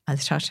 and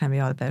they started telling me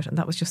all about it, and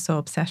that was just so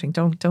upsetting.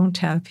 Don't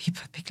tell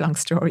people big long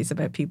stories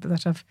about people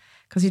that have,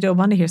 because you don't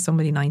want to hear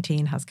somebody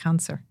 19 has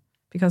cancer,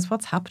 because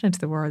what's happening to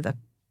the world that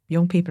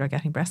young people are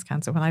getting breast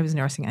cancer. When I was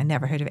nursing, I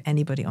never heard of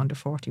anybody under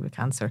 40 with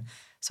cancer.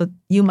 So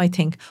you might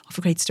think, oh,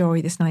 a great story,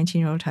 this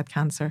 19-year-old had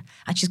cancer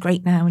and she's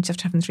great now and she's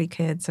after having 3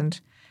 kids,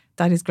 and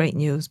that is great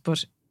news.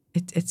 But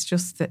it's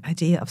just the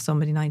idea of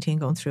somebody 19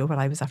 going through what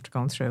I was after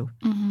going through.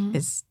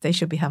 Is they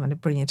should be having a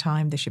brilliant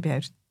time. They should be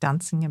out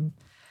dancing and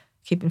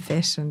keeping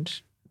fit and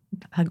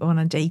going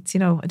on dates.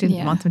 I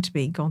didn't want them to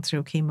be going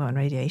through chemo and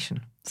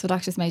radiation. So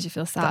that just made you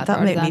feel sad that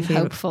rather made me than feel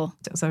hopeful.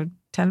 So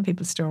telling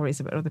people stories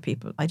about other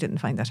people, I didn't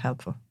find that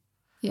helpful.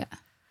 Yeah.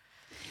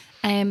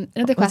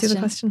 Another question. The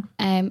question?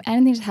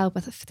 Anything to help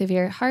with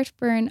severe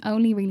heartburn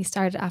only really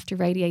started after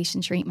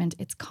radiation treatment.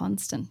 It's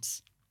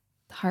constant.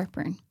 The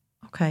heartburn.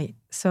 Okay.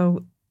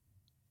 So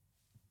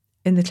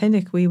in the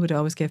clinic, we would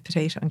always give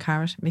potato and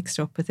carrot mixed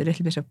up with a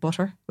little bit of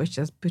butter, which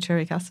has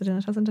butyric acid in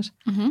it, hasn't it?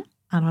 Mm-hmm.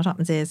 And what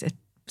happens is it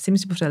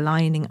seems to put a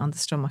lining on the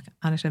stomach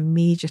and it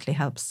immediately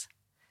helps.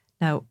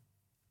 Now,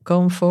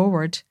 going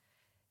forward,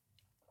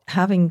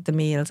 having the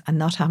meals and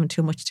not having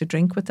too much to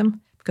drink with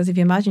them, because if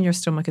you imagine your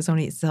stomach is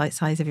only the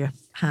size of your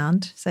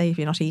hand, say, if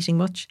you're not eating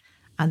much,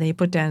 and then you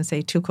put down,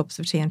 say, 2 cups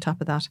of tea on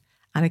top of that,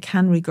 and it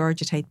can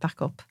regurgitate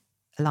back up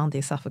along the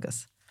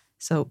esophagus.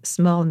 So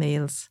small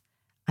meals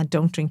and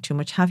don't drink too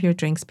much. Have your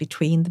drinks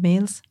between the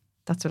meals.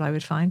 That's what I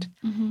would find.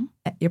 Mm-hmm.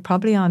 You're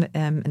probably on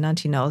an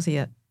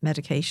anti-nausea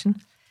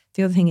medication.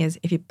 The other thing is,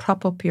 if you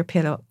prop up your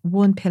pillow,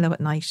 one pillow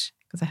at night,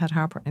 because I had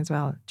heartburn as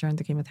well during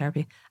the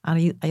chemotherapy,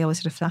 and I always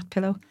had a flat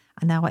pillow,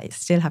 and now I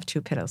still have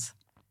 2 pillows.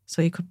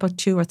 So you could put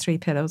 2 or 3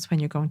 pillows when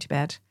you're going to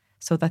bed,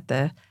 so that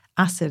the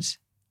acid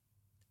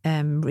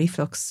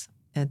reflux,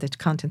 the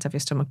contents of your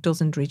stomach,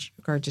 doesn't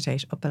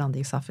regurgitate up along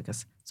the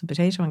esophagus. So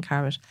potato and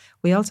carrot.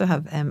 We also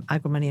have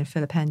agrimony and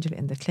filipendula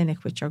in the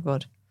clinic, which are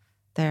good.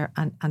 They're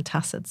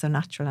antacids, they're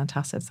natural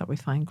antacids that we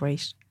find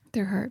great.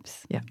 They're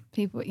herbs. Yeah.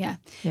 People, yeah.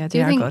 Yeah,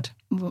 they are good.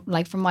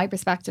 Like from my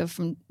perspective,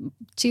 from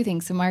 2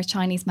 things. So our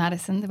Chinese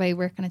medicine, the way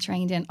we're kind of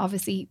trained in,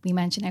 obviously we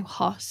mentioned how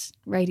hot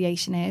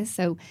radiation is.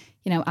 So,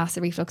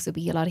 acid reflux will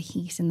be a lot of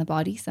heat in the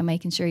body. So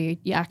making sure you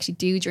actually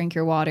do drink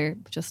your water,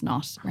 just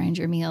not around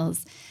your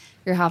meals.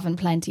 You're having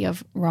plenty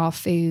of raw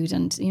food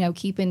and,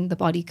 keeping the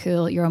body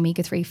cool, your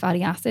omega-3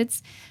 fatty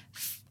acids.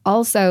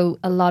 Also,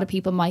 a lot of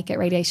people might get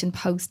radiation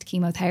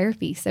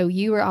post-chemotherapy. So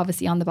you were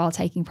obviously on the ball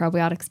taking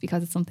probiotics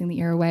because it's something that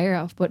you're aware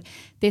of. But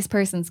this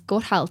person's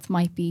gut health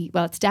might be,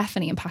 well, it's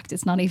definitely impacted.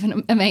 It's not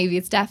even a maybe,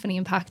 it's definitely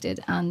impacted.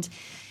 And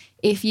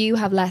if you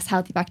have less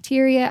healthy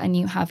bacteria and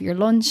you have your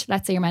lunch,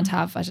 let's say you're meant to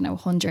have,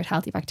 100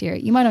 healthy bacteria,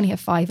 you might only have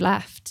 5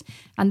 left.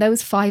 And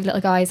those 5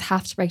 little guys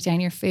have to break down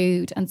your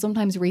food. And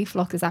sometimes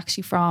reflux is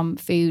actually from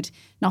food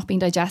not being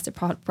digested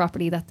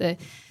properly, that the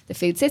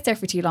food sits there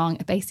for too long.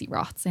 It basically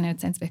rots. I know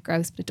it sounds a bit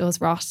gross, but it does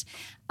rot.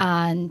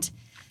 And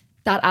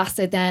that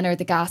acid then, or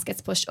the gas,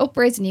 gets pushed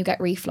upwards and you get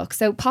reflux.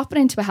 So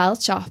popping into a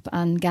health shop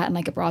and getting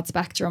like a broad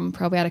spectrum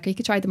probiotic, or you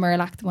could try the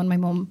Miralac, the one my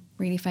mum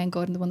really found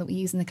good and the one that we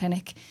use in the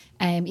clinic.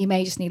 You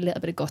may just need a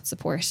little bit of gut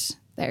support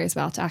there as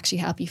well to actually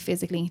help you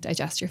physically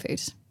digest your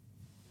food.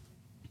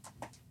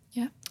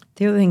 Yeah.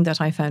 The other thing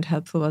that I found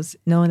helpful was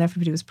knowing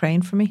everybody was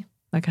praying for me.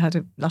 Like I had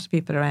a lot of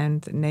people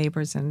around,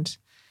 neighbours and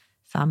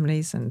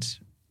families and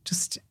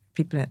just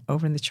people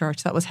over in the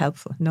church. That was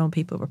helpful, knowing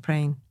people were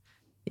praying.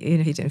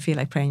 Even if you didn't feel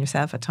like praying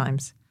yourself at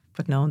times,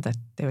 but knowing that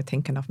they were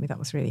thinking of me, that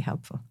was really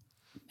helpful.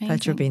 Amazing.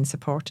 Felt you're being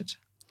supported.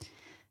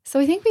 So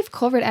I think we've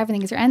covered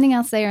everything. Is there anything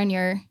else there on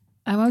your...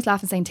 I'm always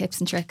laughing saying tips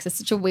and tricks. It's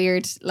such a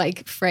weird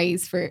like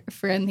phrase for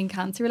anything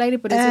cancer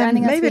related, but is there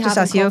anything else maybe we just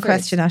haven't ask you a covered?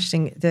 question,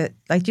 Aisling.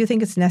 Do you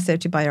think it's necessary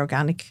to buy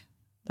organic?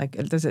 Like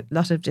there's a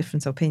lot of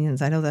different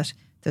opinions. I know that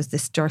there's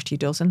this dirty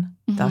dozen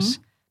that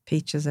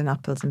peaches and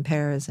apples and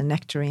pears and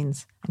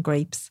nectarines and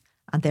grapes,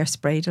 and they're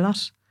sprayed a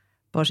lot.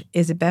 But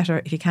is it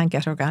better if you can't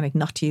get organic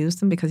not to use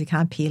them because you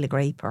can't peel a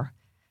grape, or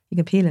you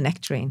can peel a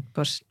nectarine?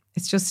 But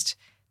it's just,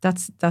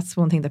 that's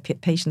one thing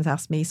that patients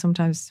ask me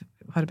sometimes,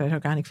 what about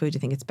organic food? Do you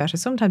think it's better?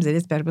 Sometimes it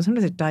is better, but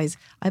sometimes it dies.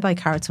 I buy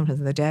carrots sometimes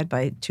and they're dead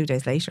by 2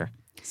 days later.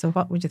 So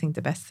what would you think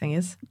the best thing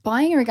is?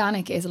 Buying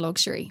organic is a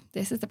luxury.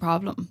 This is the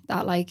problem,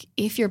 that like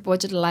if your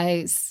budget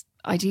allows,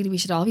 ideally we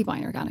should all be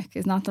buying organic.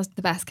 It's not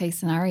the best case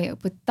scenario,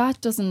 but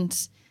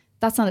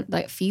that's not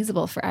like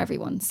feasible for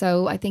everyone.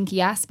 So I think,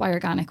 yes, buy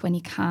organic when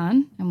you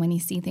can and when you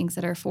see things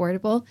that are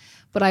affordable.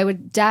 But I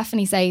would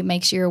definitely say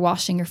make sure you're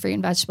washing your fruit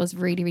and vegetables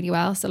really, really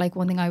well. So like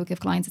one thing I would give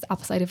clients is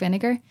apple cider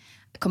vinegar.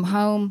 Come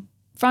home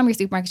from your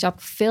supermarket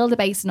shop, fill the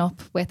basin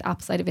up with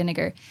apple cider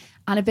vinegar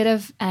and a bit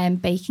of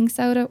baking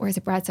soda, or is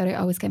it bread soda? I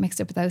always get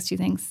mixed up with those two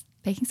things.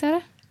 Baking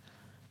soda?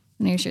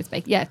 I'm not sure it's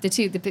baking. Yeah, the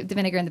two, the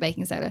vinegar and the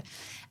baking soda.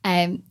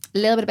 A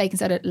little bit of baking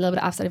soda, a little bit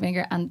of apple cider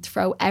vinegar, and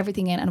throw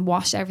everything in and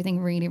wash everything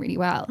really, really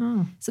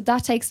well. So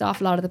that takes off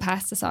a lot of the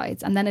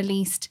pesticides. And then at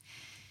least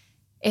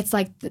it's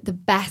like the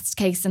best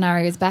case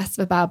scenario is best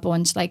of a bad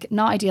bunch. Like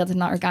not ideal to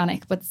not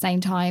organic, but at the same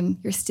time,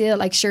 you're still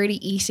like surely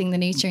eating the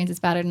nutrients is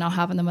better than not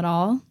having them at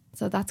all.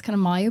 So that's kind of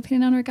my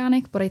opinion on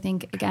organic. But I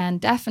think, again,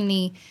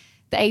 definitely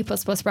the A++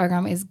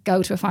 program is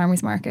go to a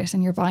farmer's market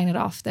and you're buying it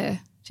off the...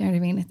 Do you know what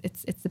I mean?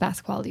 It's the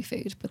best quality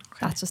food, but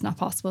that's just not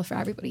possible for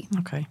everybody.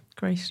 Okay,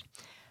 great.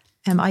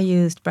 I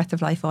used Breath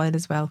of Life oil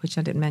as well, which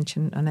I didn't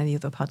mention on any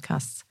other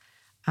podcasts.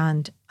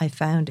 And I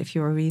found if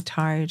you were really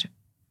tired,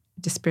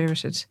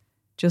 dispirited,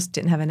 just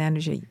didn't have any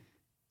energy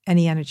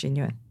in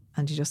you,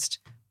 and you just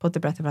put the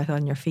Breath of Life oil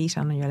on your feet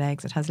and on your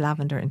legs. It has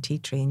lavender and tea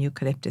tree and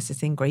eucalyptus.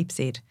 It's in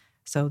grapeseed.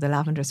 So the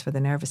lavender is for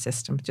the nervous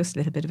system, just a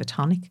little bit of a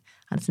tonic.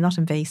 And it's not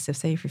invasive.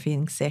 Say if you're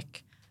feeling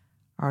sick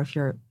or if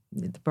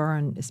the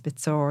burn is a bit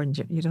sore and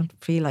you don't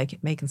feel like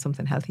making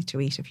something healthy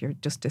to eat, if you're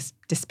just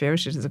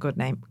dispirited is a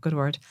good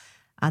word.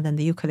 And then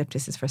the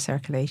eucalyptus is for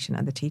circulation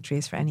and the tea tree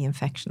is for any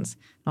infections.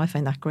 Now I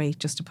find that great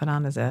just to put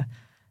on as a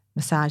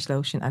massage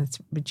lotion, and it's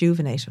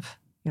rejuvenative.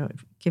 You know, it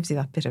gives you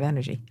that bit of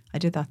energy. I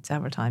did that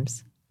several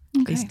times,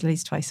 at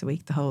least twice a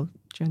week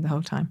during the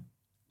whole time.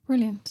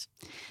 Brilliant.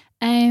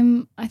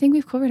 I think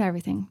we've covered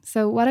everything.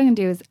 So what I'm going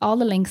to do is all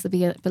the links will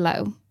be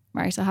below,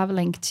 right? I'll have a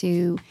link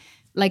to,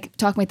 like,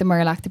 talking about the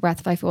Miralac, the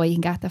Breath of Life oil, you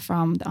can get that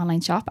from the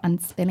online shop,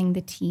 and Spilling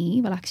the Tea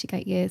will actually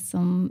get you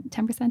some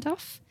 10%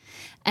 off.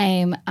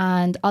 And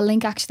I'll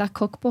link actually that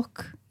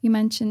cookbook you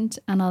mentioned,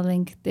 and I'll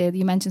link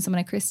you mentioned someone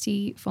at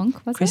Christy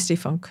Funk, was Christy it?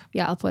 Funk.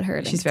 Yeah, I'll put her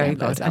link. She's very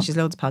good, and she's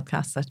loads of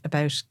podcasts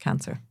about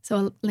cancer. So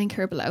I'll link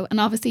her below. And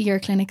obviously your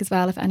clinic as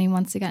well, if anyone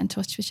wants to get in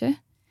touch with you.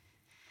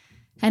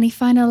 Any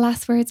final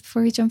last words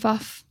before we jump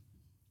off?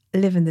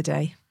 Live in the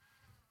day.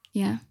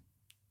 Yeah.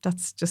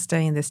 That's just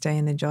stay in this day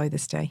and enjoy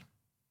this day.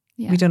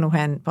 Yeah. We don't know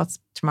what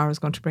tomorrow's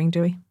going to bring,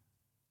 do we?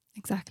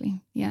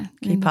 Exactly. Yeah.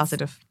 Keep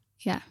positive.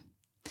 Yeah.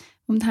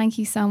 Thank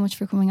you so much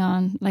for coming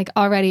on. Like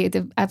already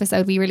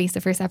we released the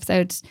first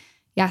episode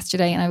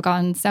yesterday, and I've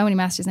gotten so many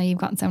messages. Now you've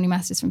gotten so many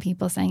messages from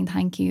people saying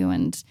thank you,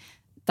 and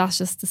that's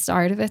just the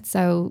start of it.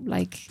 So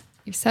like,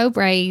 you're so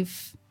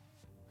brave.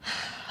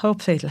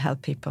 Hopefully it'll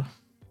help people.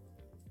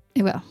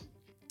 It will.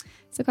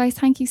 So guys,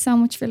 thank you so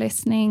much for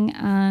listening,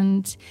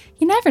 and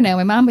you never know,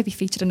 my mum might be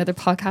featured on another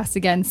podcast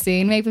again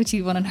soon. Maybe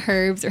she'll one on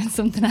herbs or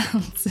something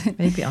else.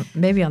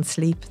 maybe on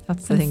sleep.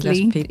 That's the thing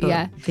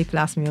that people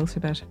ask me also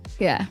about.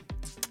 Yeah.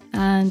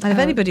 And if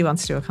anybody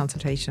wants to do a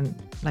consultation,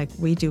 like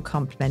we do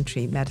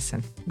complementary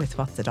medicine with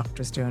what the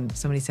doctor's doing.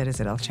 Somebody said, is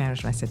it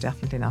alternative? And I said,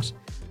 definitely not.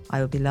 I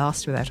would be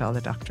lost without all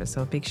the doctors.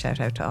 So a big shout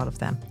out to all of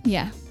them.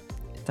 Yeah.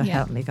 That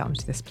helped me get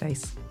into this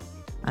place.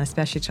 And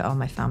especially to all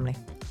my family.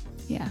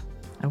 Yeah.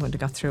 I wouldn't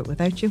have got through it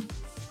without you.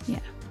 Yeah.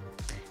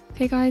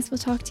 Okay guys, we'll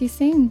talk to you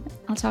soon.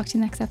 I'll talk to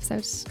you next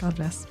episode. God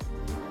bless.